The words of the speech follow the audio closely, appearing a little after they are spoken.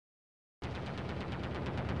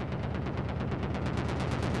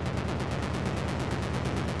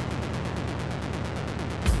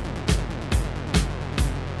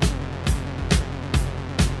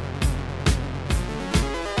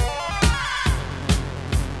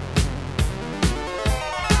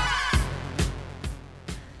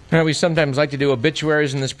We sometimes like to do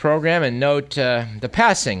obituaries in this program and note the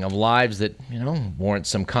passing of lives that, warrant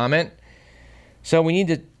some comment. So we need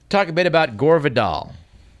to talk a bit about Gore Vidal,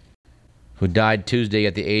 who died Tuesday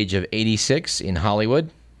at the age of 86 in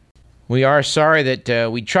Hollywood. We are sorry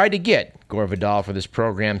that we tried to get Gore Vidal for this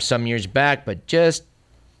program some years back, but just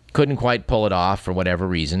couldn't quite pull it off for whatever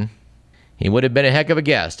reason. He would have been a heck of a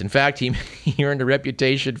guest. In fact, he earned a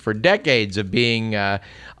reputation for decades of being a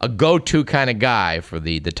go-to kind of guy for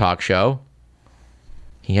the talk show.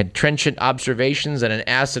 He had trenchant observations and an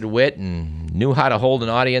acid wit and knew how to hold an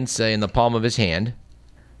audience in the palm of his hand.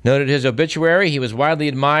 Noted his obituary, he was widely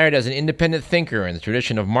admired as an independent thinker in the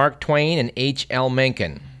tradition of Mark Twain and H.L.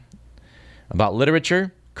 Mencken. About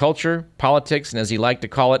literature, culture, politics, and as he liked to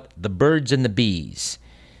call it, the birds and the bees.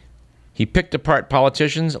 He picked apart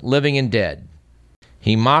politicians, living and dead.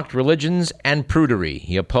 He mocked religions and prudery.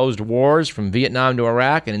 He opposed wars from Vietnam to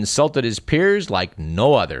Iraq and insulted his peers like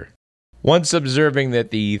no other. Once observing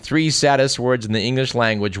that the three saddest words in the English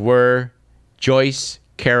language were Joyce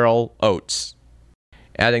Carol Oates,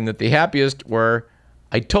 adding that the happiest were,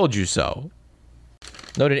 I told you so.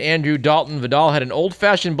 Noted Andrew Dalton, Vidal had an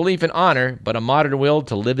old-fashioned belief in honor, but a modern will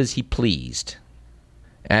to live as he pleased.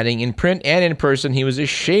 Adding, in print and in person, he was a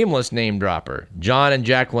shameless name-dropper. John and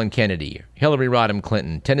Jacqueline Kennedy, Hillary Rodham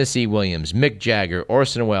Clinton, Tennessee Williams, Mick Jagger,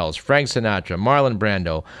 Orson Welles, Frank Sinatra, Marlon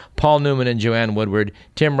Brando, Paul Newman and Joanne Woodward,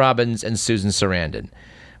 Tim Robbins, and Susan Sarandon.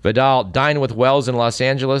 Vidal dined with Wells in Los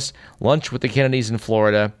Angeles, lunched with the Kennedys in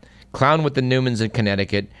Florida, clowned with the Newmans in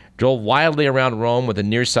Connecticut, drove wildly around Rome with a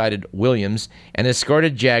nearsighted Williams, and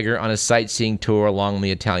escorted Jagger on a sightseeing tour along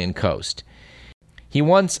the Italian coast. He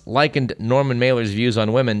once likened Norman Mailer's views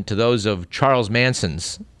on women to those of Charles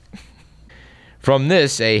Manson's. From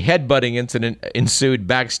this, a headbutting incident ensued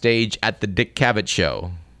backstage at the Dick Cavett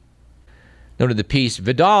show. Noted the piece,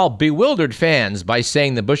 Vidal bewildered fans by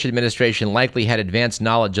saying the Bush administration likely had advanced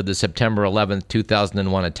knowledge of the September 11,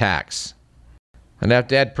 2001 attacks. I'd have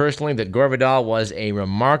to add personally that Gore Vidal was a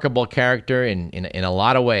remarkable character in a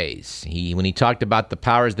lot of ways. When he talked about the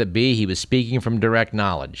powers that be, he was speaking from direct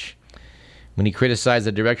knowledge. When he criticized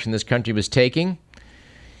the direction this country was taking,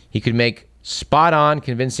 he could make spot-on,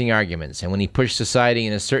 convincing arguments. And when he pushed society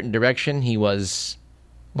in a certain direction, he was,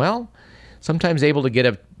 sometimes able to get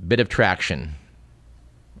a bit of traction,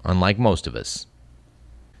 unlike most of us.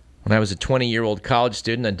 When I was a 20-year-old college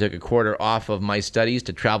student, I took a quarter off of my studies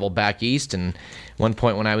to travel back east, and at one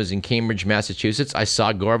point when I was in Cambridge, Massachusetts, I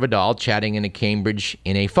saw Gore Vidal chatting in Cambridge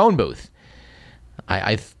in a phone booth.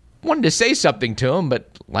 I wanted to say something to him, but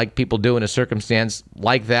like people do in a circumstance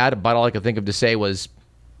like that, about all I could think of to say was,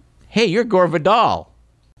 hey, you're Gore Vidal.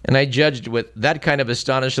 And I judged with that kind of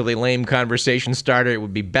astonishingly lame conversation starter, it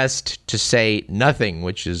would be best to say nothing,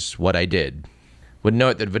 which is what I did. Would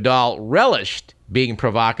note that Vidal relished being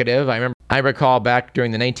provocative. I recall back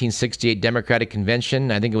during the 1968 Democratic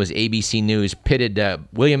Convention, I think it was ABC News, pitted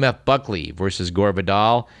William F. Buckley versus Gore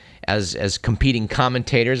Vidal as competing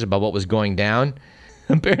commentators about what was going down.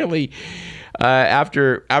 Apparently,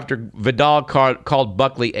 after Vidal called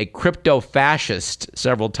Buckley a crypto-fascist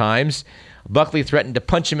several times, Buckley threatened to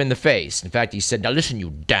punch him in the face. In fact, he said, "Now listen, you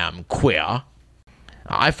damn queer.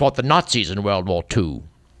 I fought the Nazis in World War II."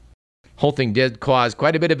 Whole thing did cause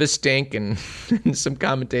quite a bit of a stink, and some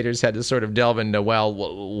commentators had to sort of delve into,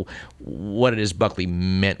 what it is Buckley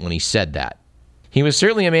meant when he said that. He was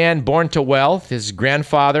certainly a man born to wealth. His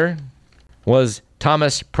grandfather was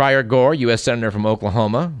Thomas Pryor Gore, U.S. Senator from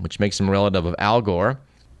Oklahoma, which makes him a relative of Al Gore.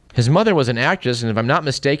 His mother was an actress, and if I'm not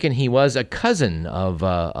mistaken, he was a cousin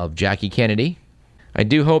of Jackie Kennedy. I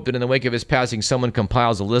do hope that in the wake of his passing, someone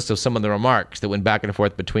compiles a list of some of the remarks that went back and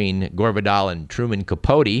forth between Gore Vidal and Truman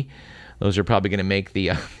Capote. Those are probably going to make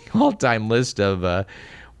the all-time list of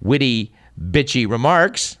witty, bitchy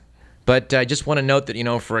remarks. But I just want to note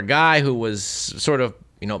that, for a guy who was sort of,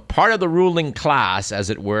 part of the ruling class,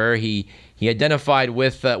 as it were, he identified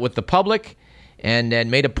with the public and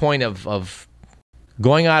made a point of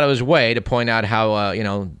going out of his way to point out how,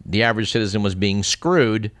 the average citizen was being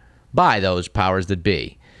screwed by those powers that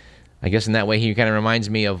be. I guess in that way he kind of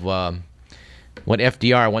reminds me of what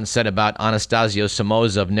FDR once said about Anastasio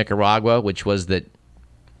Somoza of Nicaragua, which was that,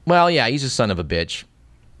 he's a son of a bitch,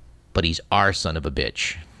 but he's our son of a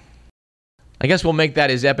bitch. I guess we'll make that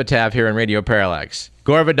his epitaph here on Radio Parallax.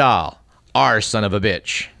 Gore Vidal, our son of a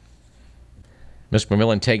bitch. Mr.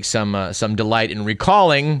 McMillan takes some delight in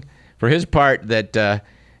recalling, for his part, that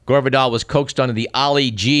Gore Vidal was coaxed onto the Ali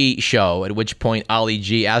G show, at which point Ali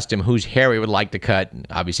G asked him whose hair he would like to cut,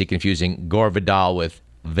 obviously confusing Gore Vidal with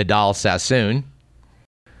Vidal Sassoon,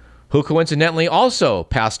 who coincidentally also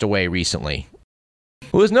passed away recently.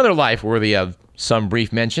 Who is another life worthy of some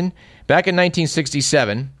brief mention. Back in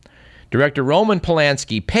 1967, director Roman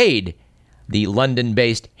Polanski paid the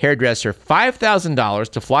London-based hairdresser $5,000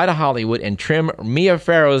 to fly to Hollywood and trim Mia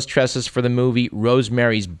Farrow's tresses for the movie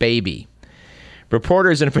Rosemary's Baby.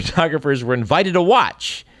 Reporters and photographers were invited to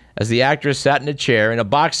watch as the actress sat in a chair in a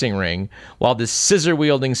boxing ring while the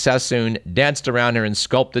scissor-wielding Sassoon danced around her and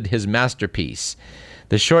sculpted his masterpiece.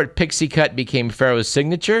 The short pixie cut became Farrow's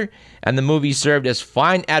signature, and the movie served as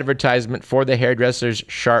fine advertisement for the hairdresser's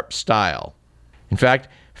sharp style. In fact,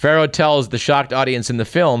 Farrow tells the shocked audience in the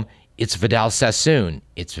film, "It's Vidal Sassoon.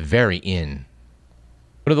 It's very in."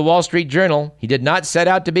 To the Wall Street Journal, he did not set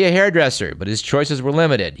out to be a hairdresser, but his choices were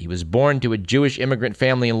limited. He was born to a Jewish immigrant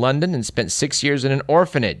family in London and spent 6 years in an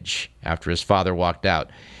orphanage after his father walked out.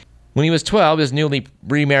 When he was 12, his newly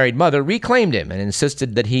remarried mother reclaimed him and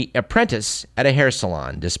insisted that he apprentice at a hair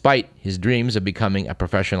salon, despite his dreams of becoming a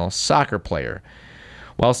professional soccer player.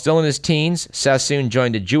 While still in his teens, Sassoon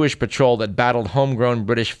joined a Jewish patrol that battled homegrown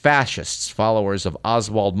British fascists, followers of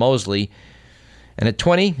Oswald Mosley. And at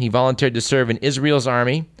 20, he volunteered to serve in Israel's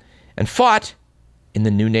army and fought in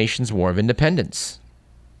the new nation's War of Independence.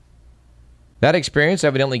 That experience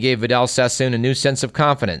evidently gave Vidal Sassoon a new sense of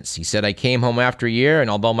confidence. He said, "I came home after a year,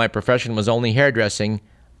 and although my profession was only hairdressing,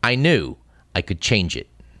 I knew I could change it."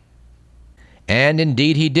 And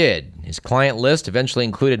indeed he did. His client list eventually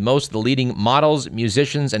included most of the leading models,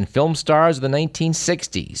 musicians, and film stars of the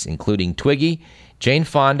 1960s, including Twiggy, Jane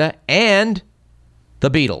Fonda, and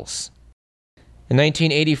the Beatles. In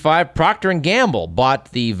 1985, Procter & Gamble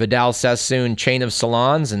bought the Vidal Sassoon chain of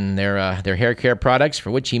salons and their hair care products,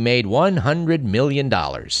 for which he made $100 million.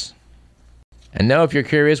 And no, if you're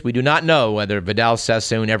curious, we do not know whether Vidal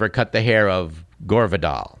Sassoon ever cut the hair of Gore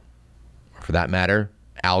Vidal, or for that matter,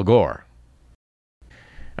 Al Gore.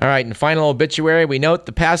 All right, and final obituary, we note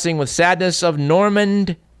the passing with sadness of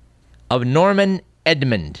Norman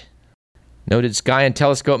Edmund. Noted Sky and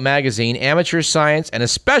Telescope magazine, amateur science, and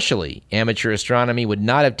especially amateur astronomy, would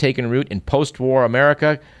not have taken root in post-war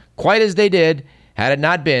America quite as they did had it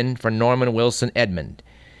not been for Norman Wilson Edmund.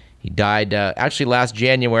 He died actually last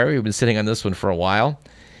January. We've been sitting on this one for a while.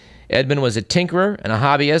 Edmund was a tinkerer and a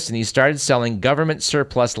hobbyist, and he started selling government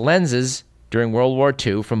surplus lenses during World War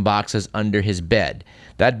II from boxes under his bed.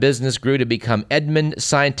 That business grew to become Edmund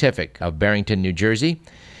Scientific of Barrington, New Jersey.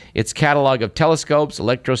 Its catalog of telescopes,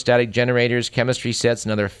 electrostatic generators, chemistry sets,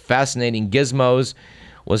 and other fascinating gizmos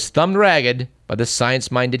was thumbed ragged by the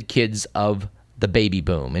science-minded kids of the baby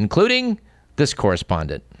boom, including this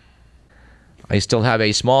correspondent. I still have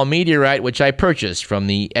a small meteorite which I purchased from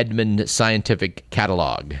the Edmund Scientific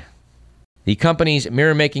catalog. The company's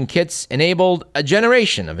mirror-making kits enabled a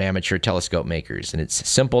generation of amateur telescope makers, and its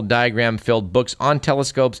simple diagram-filled books on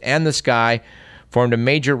telescopes and the sky formed a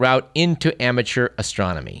major route into amateur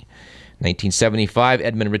astronomy. In 1975,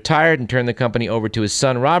 Edmund retired and turned the company over to his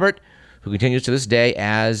son, Robert, who continues to this day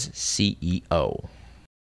as CEO. All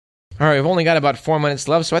right, we've only got about 4 minutes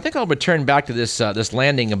left, so I think I'll return back to this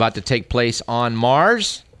landing about to take place on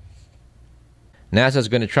Mars. NASA's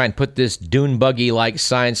going to try and put this dune buggy-like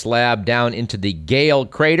science lab down into the Gale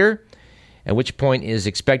crater, at which point is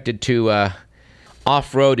expected to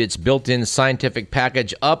off-road its built-in scientific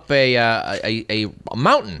package up a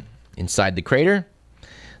mountain inside the crater.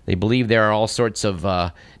 They believe there are all sorts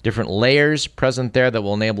of different layers present there that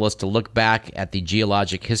will enable us to look back at the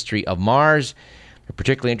geologic history of Mars. They're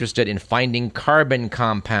particularly interested in finding carbon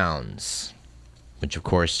compounds, which of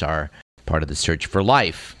course are part of the search for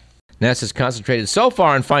life. NASA's concentrated so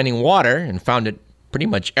far on finding water and found it pretty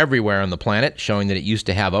much everywhere on the planet, showing that it used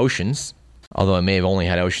to have oceans. Although it may have only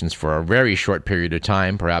had oceans for a very short period of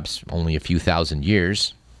time, perhaps only a few thousand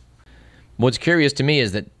years. What's curious to me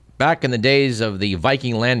is that back in the days of the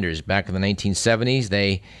Viking landers, back in the 1970s,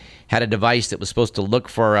 they had a device that was supposed to look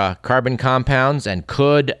for carbon compounds and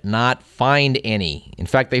could not find any. In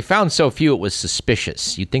fact, they found so few it was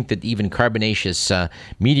suspicious. You'd think that even carbonaceous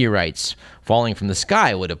meteorites falling from the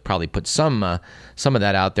sky would have probably put some of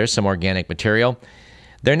that out there, some organic material.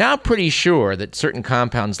 They're now pretty sure that certain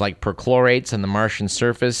compounds like perchlorates on the Martian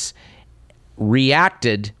surface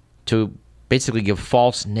reacted to basically give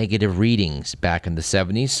false negative readings back in the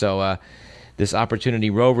 70s. So this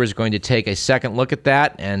Opportunity rover is going to take a second look at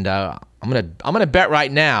that, and I'm gonna bet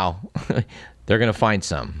right now they're going to find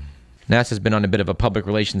some. NASA's been on a bit of a public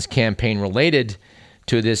relations campaign related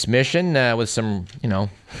to this mission with some,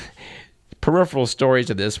 peripheral stories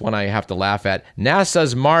of this one I have to laugh at.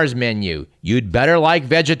 NASA's Mars menu. You'd better like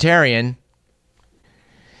vegetarian.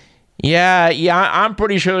 Yeah, I'm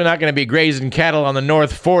pretty sure they're not going to be grazing cattle on the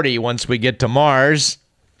North 40 once we get to Mars.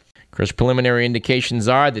 Of course, preliminary indications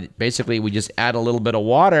are that basically we just add a little bit of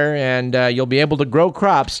water and you'll be able to grow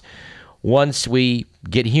crops once we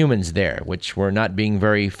get humans there, which we're not being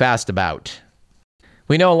very fast about.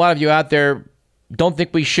 We know a lot of you out there don't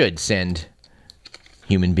think we should send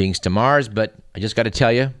human beings to Mars, but I just got to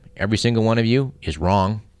tell you, every single one of you is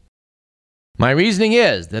wrong. My reasoning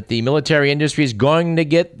is that the military industry is going to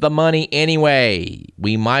get the money anyway.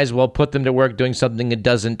 We might as well put them to work doing something that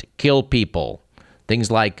doesn't kill people.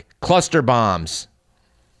 Things like cluster bombs.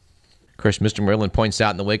 Of course, Mr. Merlin points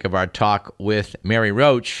out in the wake of our talk with Mary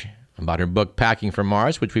Roach about her book, Packing for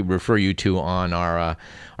Mars, which we refer you to on our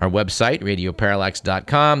website,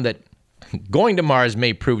 radioparallax.com, that going to Mars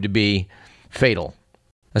may prove to be fatal.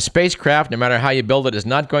 A spacecraft, no matter how you build it, is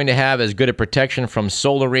not going to have as good a protection from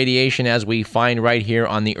solar radiation as we find right here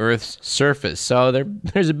on the Earth's surface. So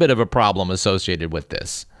there's a bit of a problem associated with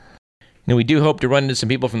this. Now, we do hope to run into some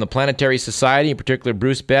people from the Planetary Society, in particular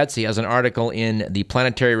Bruce Betts. He has an article in the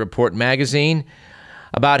Planetary Report magazine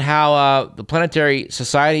about how the Planetary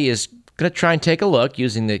Society is going to try and take a look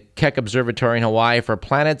using the Keck Observatory in Hawaii for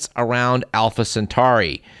planets around Alpha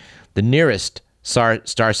Centauri, the nearest star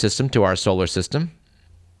system to our solar system.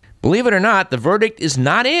 Believe it or not, the verdict is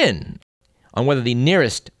not in on whether the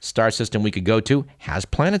nearest star system we could go to has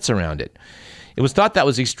planets around it. It was thought that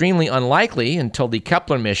was extremely unlikely until the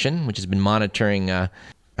Kepler mission, which has been monitoring, I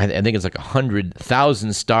think it's like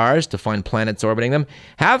 100,000 stars to find planets orbiting them,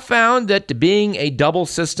 have found that being a double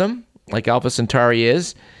system, like Alpha Centauri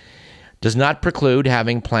is, does not preclude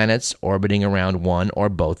having planets orbiting around one or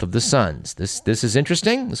both of the suns. This is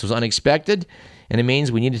interesting. This was unexpected, and it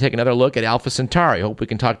means we need to take another look at Alpha Centauri. I hope we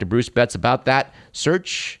can talk to Bruce Betts about that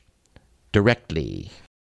search directly.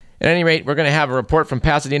 At any rate, we're going to have a report from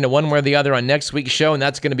Pasadena one way or the other on next week's show, and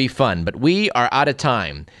that's going to be fun. But we are out of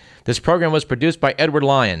time. This program was produced by Edward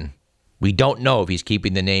Lyon. We don't know if he's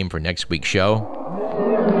keeping the name for next week's show.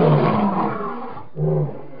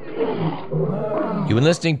 You've been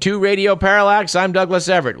listening to Radio Parallax. I'm Douglas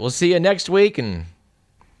Everett. We'll see you next week and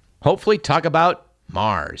hopefully talk about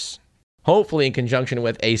Mars. Hopefully in conjunction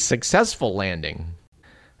with a successful landing.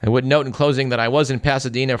 I would note in closing that I was in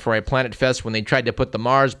Pasadena for a Planet Fest when they tried to put the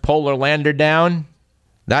Mars Polar Lander down.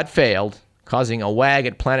 That failed, causing a wag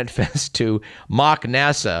at Planet Fest to mock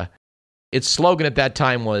NASA. Its slogan at that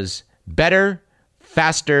time was, "Better,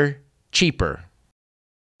 faster, cheaper,"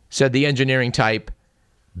 said the engineering type.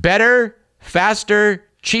 Better, faster,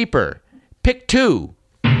 cheaper. Pick two.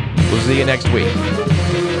 We'll see you next week.